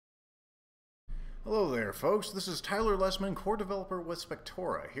Hello there folks, this is Tyler Lessman, core developer with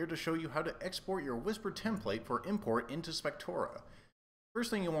Spectora, here to show you how to export your Whisper template for import into Spectora.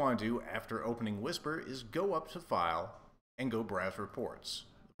 First thing you want to do after opening Whisper is go up to File and go Browse Reports.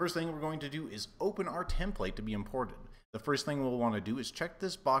 The first thing we're going to do is open our template to be imported. The first thing we'll want to do is check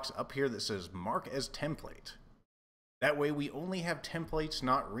this box up here that says Mark as Template. That way we only have templates,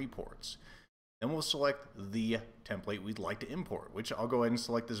 not reports. Then we'll select the template we'd like to import, which I'll go ahead and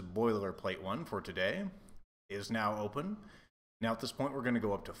select this boilerplate one for today. It is now open. Now at this point we're going to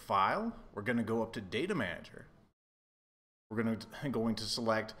go up to File, we're going to go up to Data Manager. We're going to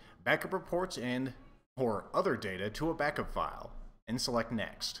select Backup Reports and or other data to a backup file and select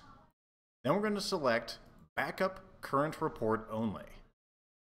Next. Then we're going to select Backup Current Report Only.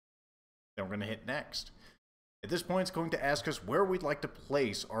 Then we're going to hit Next. At this point it's going to ask us where we'd like to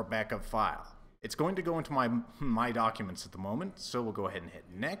place our backup file. It's going to go into my documents at the moment, so we'll go ahead and hit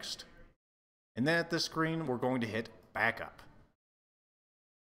Next. And then at this screen, we're going to hit Backup.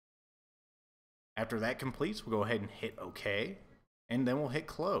 After that completes, we'll go ahead and hit OK, and then we'll hit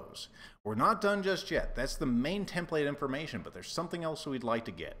Close. We're not done just yet. That's the main template information, but there's something else we'd like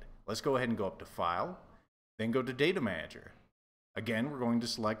to get. Let's go ahead and go up to File, then go to Data Manager. Again, we're going to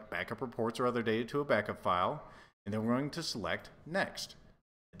select Backup Reports or other data to a backup file, and then we're going to select Next.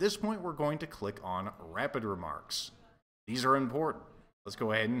 At this point, we're going to click on Rapid Remarks. These are important. Let's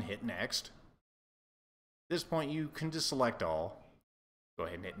go ahead and hit Next. At this point, you can just select all. Go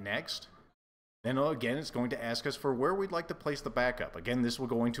ahead and hit Next. Then again, it's going to ask us for where we'd like to place the backup. Again, this will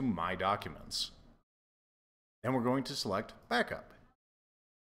go into My Documents. Then we're going to select Backup.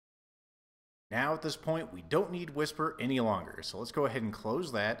 Now at this point, we don't need Whisper any longer. So let's go ahead and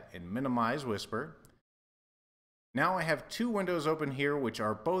close that and minimize Whisper. Now I have two windows open here which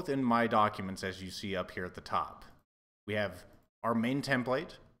are both in My Documents as you see up here at the top. We have our main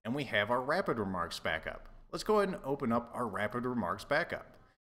template and we have our Rapid Remarks backup. Let's go ahead and open up our Rapid Remarks backup.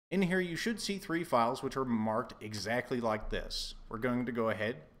 In here you should see three files which are marked exactly like this. We're going to go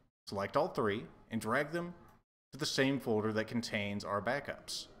ahead, select all three, and drag them to the same folder that contains our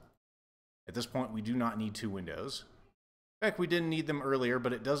backups. At this point we do not need two windows. In fact, we didn't need them earlier,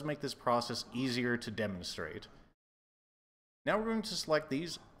 but it does make this process easier to demonstrate. Now we're going to select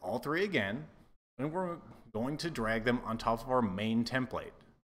these, all three again, and we're going to drag them on top of our main template.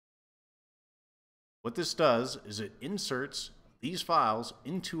 What this does is it inserts these files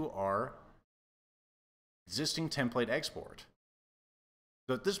into our existing template export.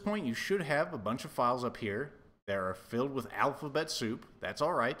 So at this point you should have a bunch of files up here that are filled with alphabet soup. That's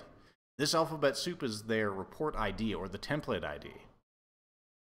alright. This alphabet soup is their report ID or the template ID.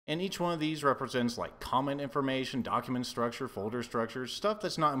 And each one of these represents like comment information, document structure, folder structure, stuff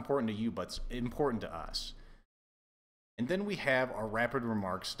that's not important to you but's important to us. And then we have our Rapid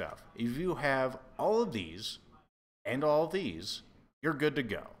Remarks stuff. If you have all of these and all of these, you're good to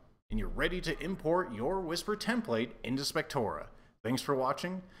go. And you're ready to import your Whisper template into Spectora. Thanks for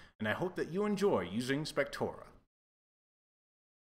watching, and I hope that you enjoy using Spectora.